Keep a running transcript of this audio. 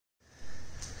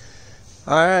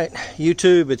Alright,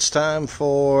 YouTube, it's time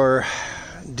for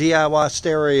DIY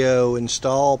stereo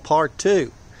install part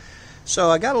 2.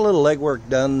 So I got a little legwork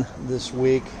done this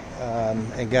week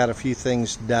and got a few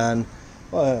things done.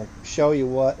 I'll show you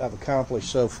what I've accomplished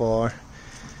so far.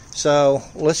 So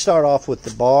let's start off with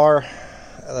the bar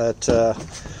that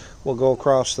will go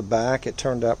across the back. It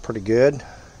turned out pretty good.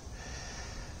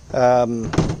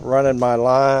 Running my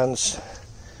lines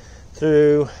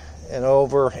through and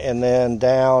over and then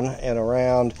down and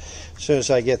around. As soon as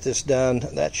I get this done,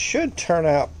 that should turn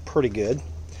out pretty good.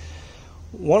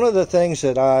 One of the things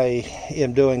that I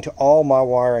am doing to all my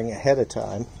wiring ahead of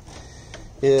time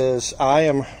is I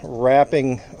am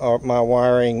wrapping my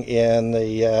wiring in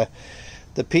the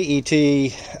PET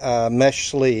mesh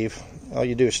sleeve. All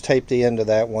you do is tape the end of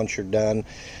that once you're done,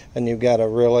 and you've got a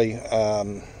really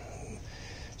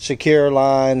secure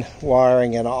line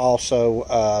wiring, and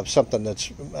also something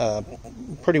that's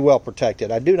pretty well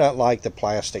protected. I do not like the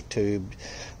plastic tube.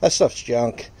 That stuff's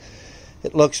junk.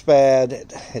 It looks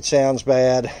bad, it sounds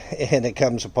bad, and it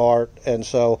comes apart. And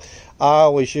so I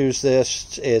always use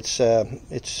this. It's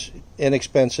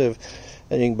inexpensive,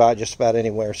 and you can buy it just about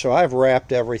anywhere. So I've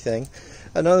wrapped everything.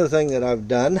 Another thing that I've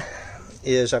done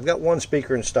is I've got one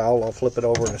speaker installed. I'll flip it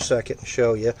over in a second and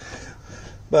show you.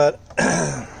 But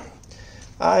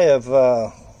I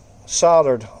have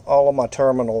soldered all of my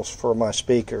terminals for my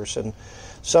speakers, and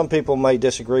some people may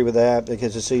disagree with that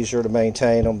because it's easier to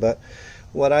maintain them. But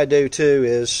what I do too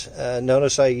is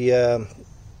notice I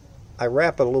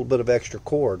wrap a little bit of extra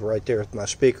cord right there with my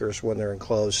speakers when they're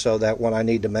enclosed, so that when I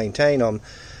need to maintain them,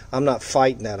 I'm not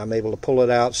fighting that. I'm able to pull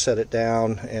it out, set it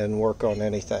down, and work on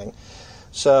anything.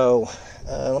 So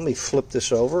let me flip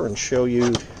this over and show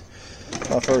you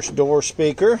my first door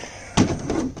speaker.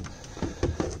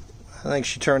 I think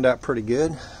she turned out pretty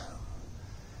good.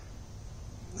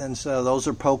 And so those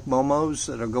are Polk Momos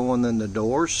that are going in the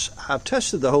doors. I've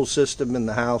tested the whole system in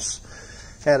the house,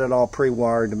 had it all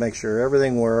pre-wired to make sure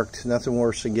everything worked. Nothing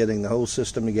worse than getting the whole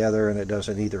system together and it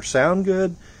doesn't either sound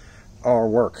good or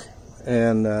work.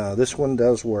 And this one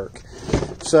does work.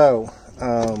 So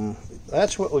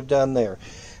that's what we've done there.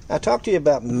 I talked to you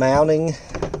about mounting.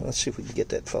 Let's see if we can get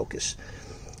that focus.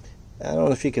 I don't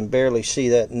know if you can barely see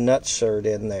that nutsert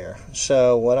in there.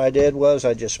 So what I did was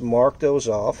I just marked those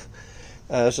off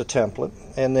as a template,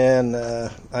 and then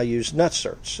I used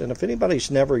nutserts. And if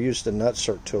anybody's never used a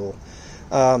nutsert tool,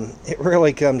 it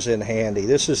really comes in handy.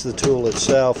 This is the tool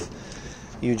itself.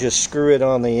 You just screw it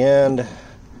on the end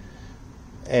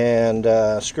and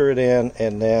screw it in,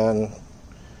 and then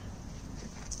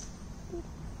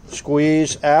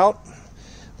squeeze out.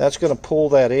 That's going to pull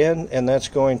that in, and that's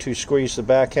going to squeeze the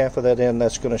back half of that in.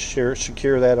 That's going to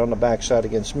secure that on the back side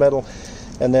against metal.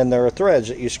 And then there are threads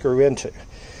that you screw into.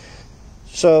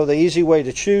 So the easy way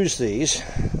to choose these,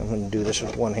 I'm going to do this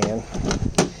with one hand,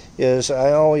 is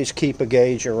I always keep a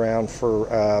gauge around for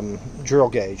drill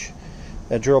gauge,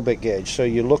 a drill bit gauge. So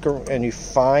you look and you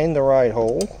find the right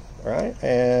hole, right?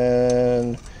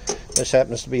 And this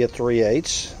happens to be a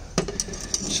 3/8.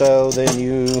 So then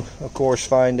you, of course,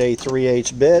 find a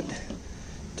 3/8 bit,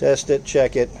 test it,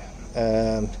 check it,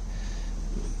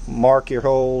 mark your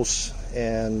holes,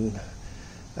 and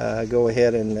go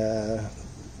ahead and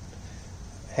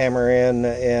hammer in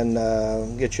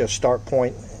and get you a start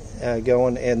point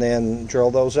going, and then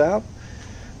drill those out.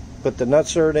 Put the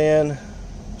nutsert in,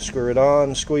 screw it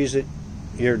on, squeeze it,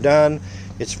 you're done.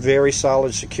 It's very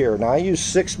solid, secure. Now I use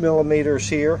 6mm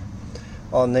here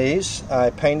on these. I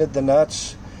painted the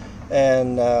nuts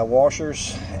and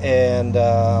washers, and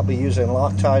I'll be using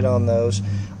Loctite on those.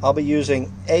 I'll be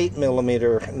using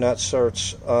 8mm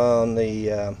nutserts on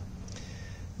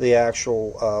the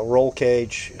actual roll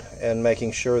cage, and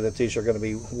making sure that these are going to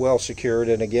be well secured.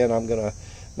 And again, I'm going to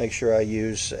make sure I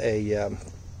use a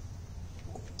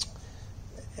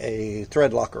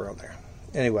thread locker on there.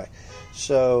 Anyway,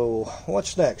 so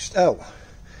what's next? Oh,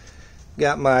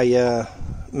 got my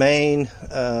main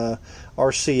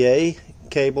RCA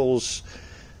cables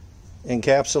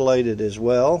encapsulated as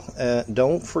well.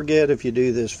 Don't forget, if you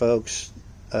do this, folks,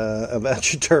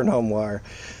 about your turn-on wire.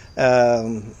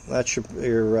 That's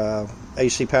your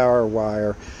AC power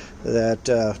wire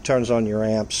that turns on your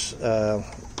amps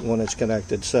when it's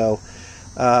connected. So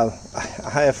I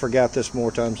have forgot this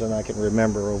more times than I can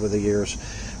remember over the years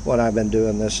when I've been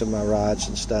doing this in my rides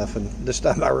and stuff, and this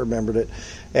time I remembered it.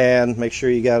 And make sure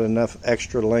you got enough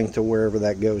extra length to wherever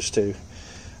that goes to.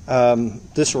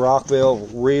 This Rockville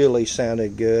really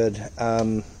sounded good.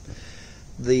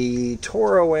 The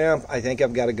Toro amp, I think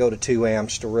I've got to go to 2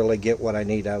 amps to really get what I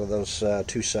need out of those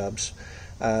 2 subs.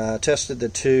 Tested the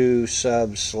 2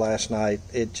 subs last night.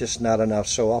 It's just not enough,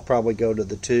 so I'll probably go to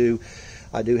the 2.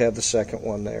 I do have the second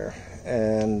one there.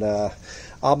 And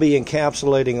I'll be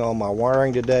encapsulating all my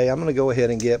wiring today. I'm going to go ahead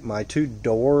and get my 2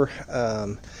 door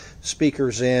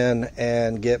speakers in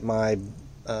and get my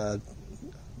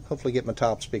hopefully get my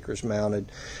top speakers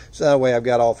mounted. So that way I've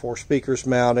got all 4 speakers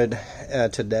mounted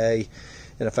today.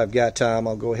 And if I've got time,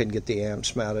 I'll go ahead and get the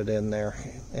amps mounted in there.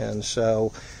 And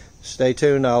so stay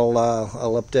tuned. I'll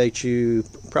update you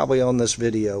probably on this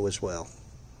video as well.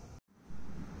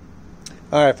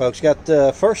 Alright folks, got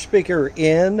the first speaker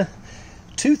in.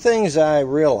 2 things I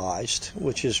realized,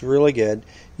 which is really good.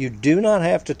 You do not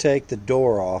have to take the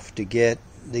door off to get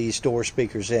these door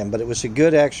speakers in, but it was a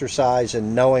good exercise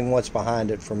in knowing what's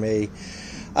behind it for me.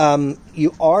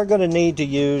 You are going to need to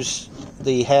use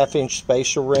the 1/2-inch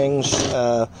spacer rings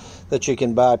that you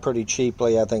can buy pretty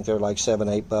cheaply. I think they're like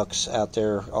 $7-8 bucks out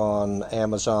there on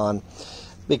Amazon,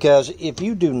 because if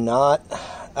you do not,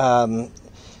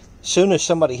 soon as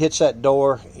somebody hits that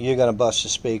door, you're going to bust a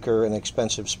speaker, an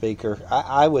expensive speaker.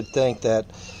 I would think that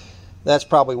that's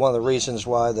probably one of the reasons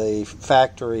why the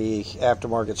factory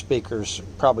aftermarket speakers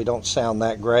probably don't sound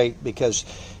that great, because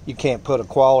you can't put a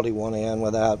quality one in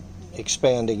without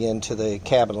expanding into the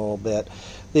cabin a little bit.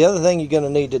 The other thing you're going to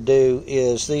need to do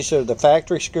is, these are the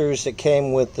factory screws that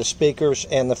came with the speakers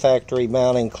and the factory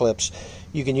mounting clips.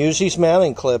 You can use these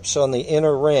mounting clips on the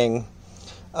inner ring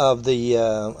of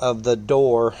the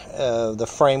door. The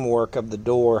framework of the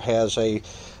door has a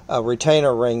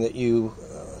retainer ring that you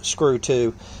screw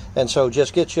to, and so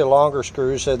just get you longer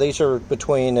screws. So these are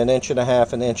between 1.5 inches and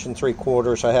 1.75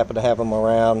 inches. I happen to have them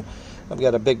around. I've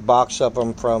got a big box of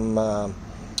them from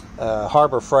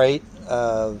Harbor Freight,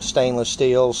 stainless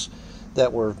steels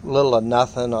that were little or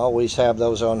nothing. I always have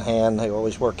those on hand. They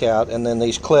always work out. And then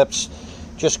these clips,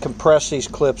 just compress these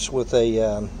clips with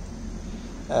a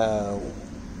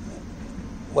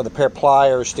pair of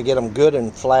pliers to get them good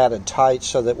and flat and tight,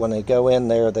 so that when they go in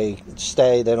there they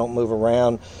stay, they don't move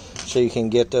around, so you can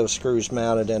get those screws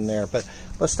mounted in there. But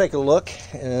let's take a look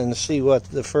and see what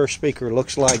the first speaker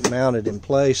looks like mounted in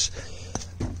place.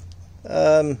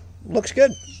 Looks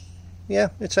good. Yeah,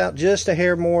 it's out just a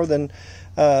hair more than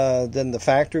the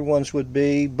factory ones would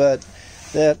be, but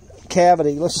that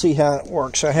cavity, let's see how it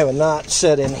works. I have a knot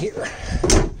set in here.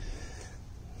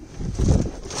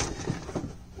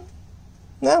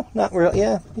 No, not really.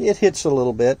 Yeah, it hits a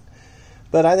little bit,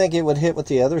 but I think it would hit with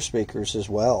the other speakers as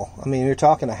well. I mean, you're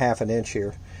talking 1/2 inch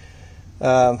here.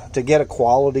 To get a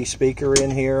quality speaker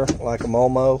in here, like a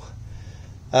Momo,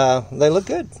 they look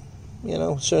good. You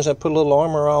know, as soon as I put a little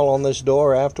armor all on this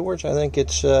door afterwards, I think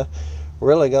it's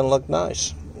really going to look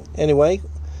nice. Anyway,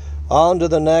 on to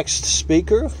the next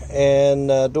speaker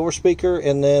and door speaker,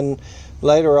 and then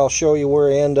later I'll show you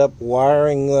where I end up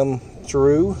wiring them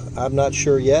through. I'm not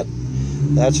sure yet.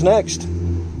 That's next.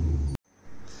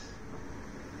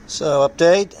 So,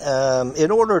 update. In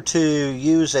order to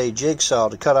use a jigsaw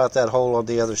to cut out that hole on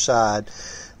the other side,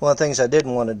 one of the things I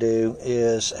didn't want to do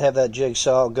is have that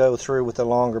jigsaw go through with the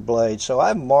longer blade. So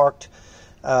I've marked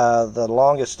the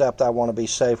longest step I want to be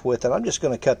safe with, and I'm just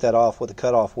going to cut that off with a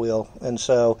cutoff wheel. And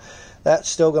so that's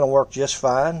still going to work just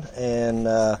fine, and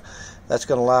that's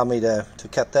going to allow me to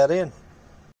cut that in.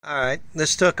 Alright,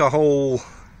 this took a whole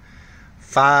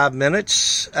 5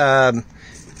 minutes.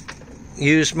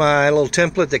 Used my little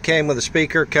template that came with the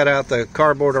speaker, cut out the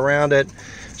cardboard around it,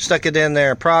 stuck it in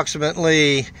there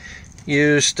approximately.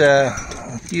 Used,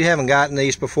 if you haven't gotten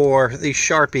these before, these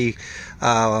Sharpie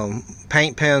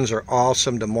paint pens are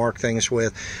awesome to mark things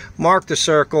with. Mark the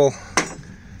circle,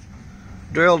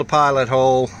 drilled a pilot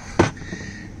hole,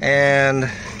 and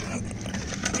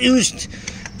used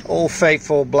Old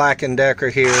Faithful Black & Decker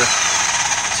here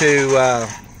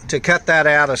to cut that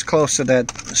out as close to that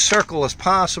circle as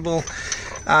possible.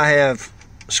 I have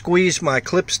squeezed my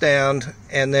clips down,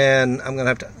 and then I'm going to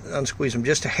have to unsqueeze them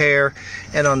just a hair.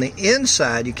 And on the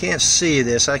inside, you can't see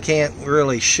this, I can't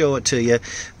really show it to you,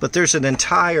 but there's an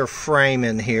entire frame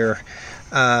in here,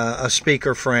 a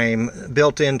speaker frame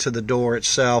built into the door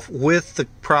itself with the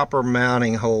proper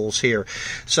mounting holes here.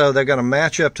 So they're going to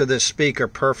match up to this speaker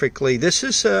perfectly. This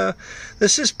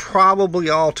is probably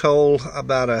all told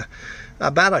about a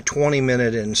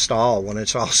 20-minute install when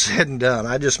it's all said and done.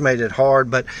 I just made it hard,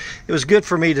 but it was good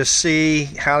for me to see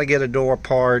how to get a door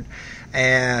apart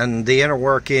and the inner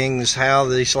workings, how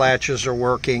these latches are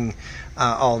working,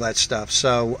 all that stuff.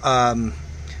 So,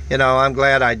 you know, I'm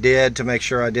glad I did, to make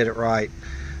sure I did it right.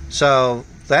 So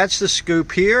that's the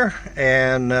scoop here,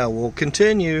 and we'll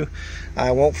continue.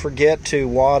 I won't forget to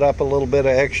wad up a little bit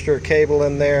of extra cable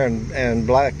in there and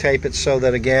black tape it so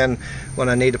that, again, when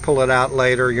I need to pull it out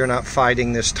later, you're not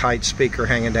fighting this tight speaker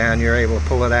hanging down. You're able to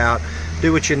pull it out,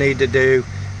 do what you need to do,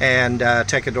 and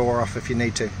take a door off if you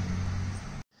need to.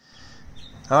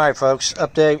 Alright folks,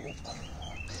 update.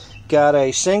 Got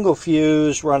a single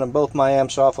fuse running both my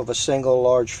amps off of a single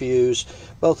large fuse.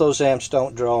 Both those amps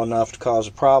don't draw enough to cause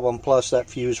a problem, plus that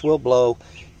fuse will blow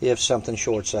if something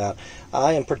shorts out.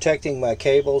 I am protecting my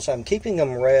cables. I'm keeping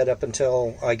them red up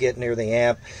until I get near the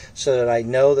amp so that I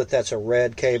know that that's a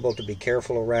red cable, to be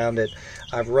careful around it.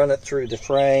 I've run it through the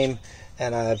frame,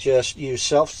 and I've just used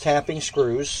self-tapping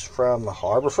screws from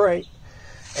Harbor Freight,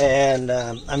 and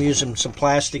I'm using some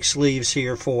plastic sleeves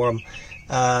here for them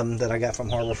that I got from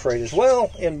Harbor Freight as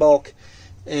well in bulk,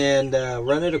 and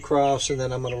run it across, and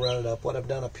then I'm going to run it up. What I've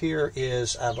done up here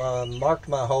is I've marked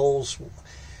my holes,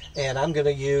 and I'm going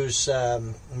to use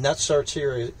nut certs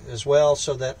here as well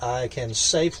so that I can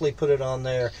safely put it on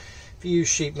there. If you use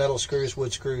sheet metal screws,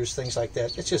 wood screws, things like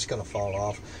that, it's just going to fall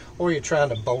off. Or you're trying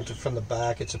to bolt it from the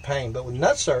back, it's a pain. But with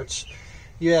nut certs,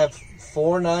 you have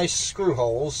 4 nice screw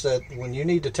holes that when you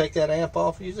need to take that amp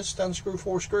off, you just unscrew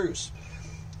 4 screws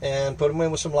and put them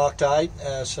in with some Loctite,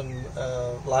 some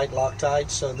light Loctite,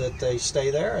 so that they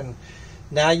stay there. And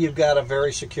now you've got a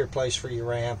very secure place for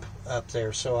your amp up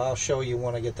there. So I'll show you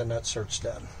when I get the nut certs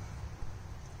done.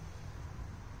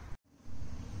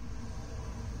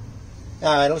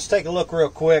 Alright, let's take a look real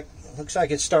quick. Looks like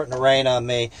it's starting to rain on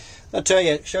me. I'll show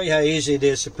you how easy it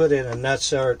is to put in a nut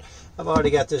cert. I've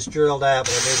already got this drilled out,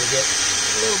 but I need to get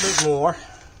a little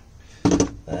bit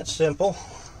more. That's simple.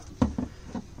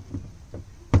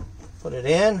 Put it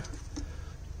in,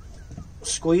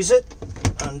 squeeze it,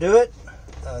 undo it,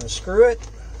 unscrew it.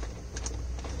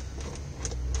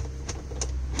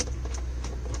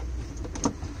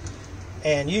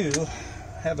 And you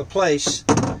have a place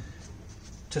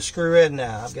to screw in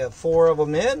now. I've got 4 of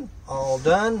them in, all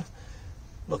done.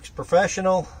 Looks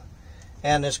professional,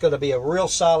 and it's going to be a real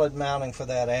solid mounting for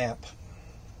that amp.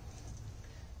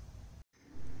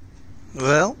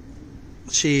 Well,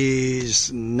 she's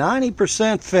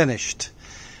 90% finished.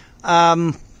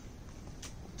 I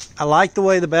like the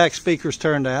way the back speakers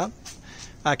turned out.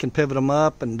 I can pivot them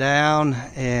up and down,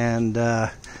 and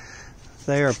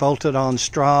they are bolted on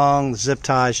strong. The zip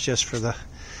ties just for the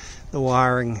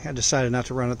wiring. I decided not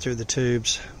to run it through the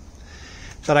tubes,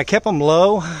 but I kept them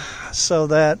low so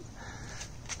that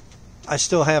I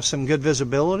still have some good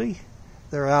visibility.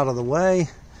 They're out of the way.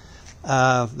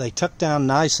 They tuck down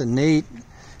nice and neat.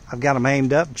 I've got them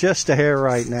aimed up just a hair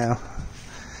right now,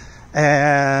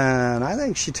 and I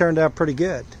think she turned out pretty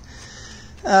good.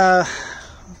 I'm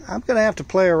going to have to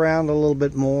play around a little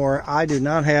bit more. I do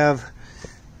not have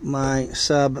my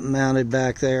sub mounted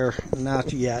back there,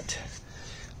 not yet.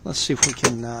 Let's see if we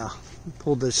can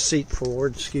pull this seat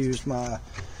forward. Excuse my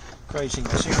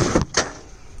craziness here.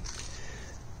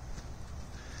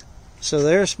 So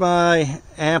there's my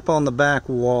amp on the back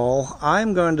wall.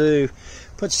 I'm going to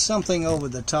put something over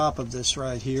the top of this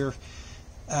right here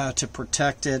to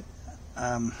protect it.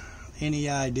 Any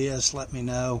ideas, let me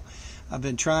know. I've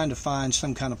been trying to find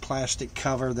some kind of plastic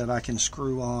cover that I can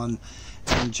screw on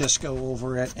and just go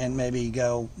over it and maybe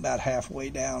go about halfway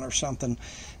down or something,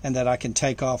 and that I can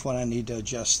take off when I need to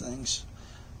adjust things.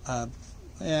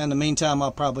 In the meantime,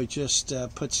 I'll probably just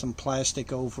put some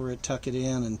plastic over it, tuck it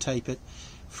in, and tape it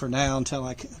for now until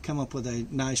I come up with a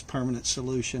nice permanent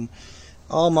solution.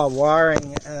 All my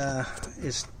wiring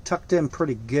is tucked in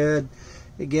pretty good.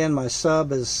 Again, my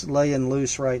sub is laying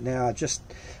loose right now.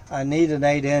 I need an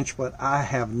 8-inch, but I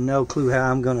have no clue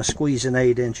how I'm going to squeeze an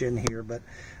 8-inch in here, but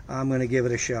I'm going to give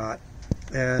it a shot.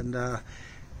 And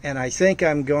I think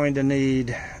I'm going to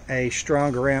need a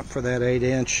stronger amp for that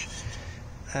 8-inch.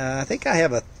 I think I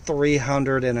have a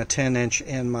 300 and a 10-inch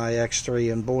in my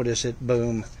X3, and boy does it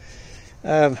boom.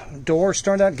 Doors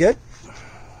turned out good.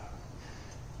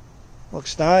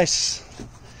 Looks nice.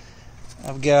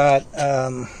 I've got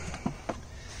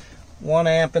 1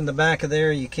 amp in the back of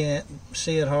there. You can't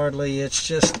see it hardly. It's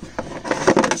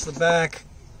the back.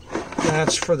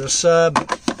 That's for the sub.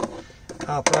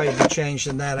 I'll probably be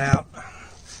changing that out.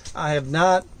 I have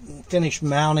not finished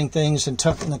mounting things and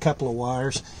tucking a couple of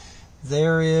wires.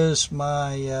 There is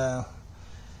my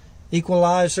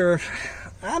equalizer.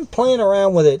 I'm playing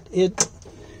around with it. It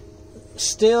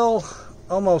still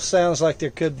almost sounds like there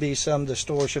could be some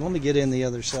distortion. Let me get in the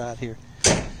other side here.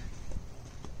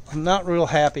 I'm not real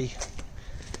happy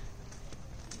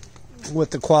with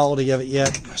the quality of it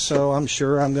yet, so I'm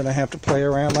sure I'm going to have to play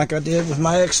around like I did with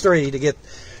my X3 to get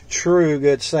true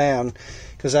good sound,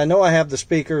 because I know I have the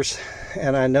speakers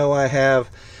and I know I have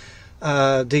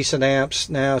decent amps.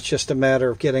 Now it's just a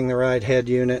matter of getting the right head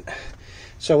unit.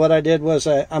 So what I did was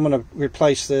I'm going to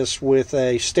replace this with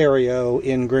a stereo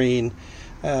in green.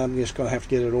 I'm just going to have to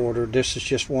get it ordered. This is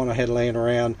just one I had laying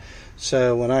around.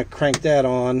 So when I crank that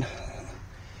on,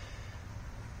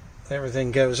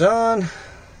 everything goes on.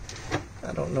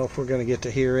 I don't know if we're going to get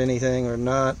to hear anything or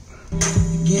not.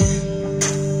 Again,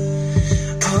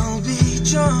 I'll be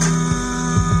drunk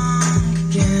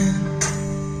again.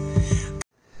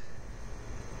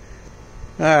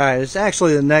 Alright, it's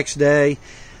actually the next day.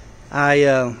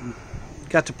 I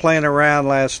got to playing around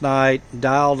last night,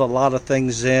 dialed a lot of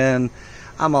things in.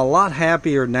 I'm a lot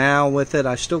happier now with it.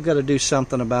 I still got to do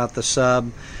something about the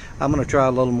sub. I'm going to try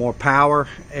a little more power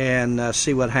and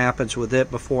see what happens with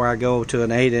it before I go to an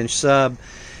 8-inch sub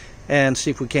and see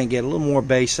if we can't get a little more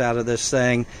bass out of this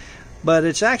thing. But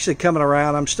it's actually coming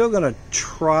around. I'm still going to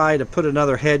try to put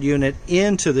another head unit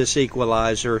into this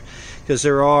equalizer because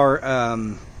there are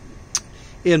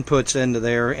inputs into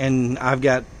there, and I've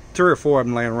got 3 or 4 of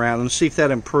them laying around, and see if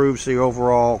that improves the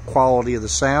overall quality of the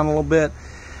sound a little bit.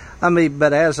 I mean,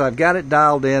 but as I've got it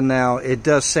dialed in now, it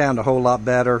does sound a whole lot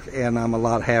better, and I'm a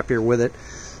lot happier with it.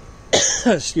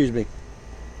 Excuse me.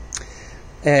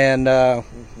 And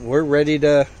we're ready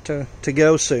to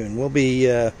go soon. We'll be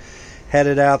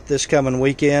headed out this coming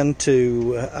weekend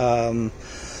to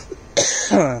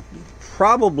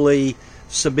probably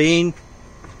Sabine.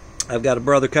 I've got a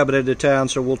brother coming into town,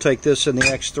 so we'll take this in the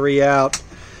X3 out.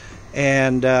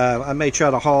 And I may try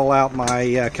to haul out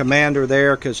my Commander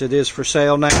there because it is for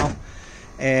sale now,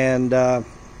 and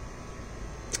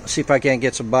see if I can't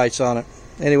get some bites on it.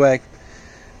 Anyway,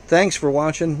 thanks for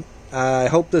watching. I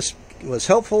hope this was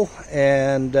helpful,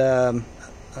 and I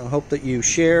hope that you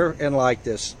share and like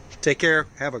this. Take care.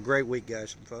 Have a great week,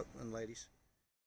 guys and ladies.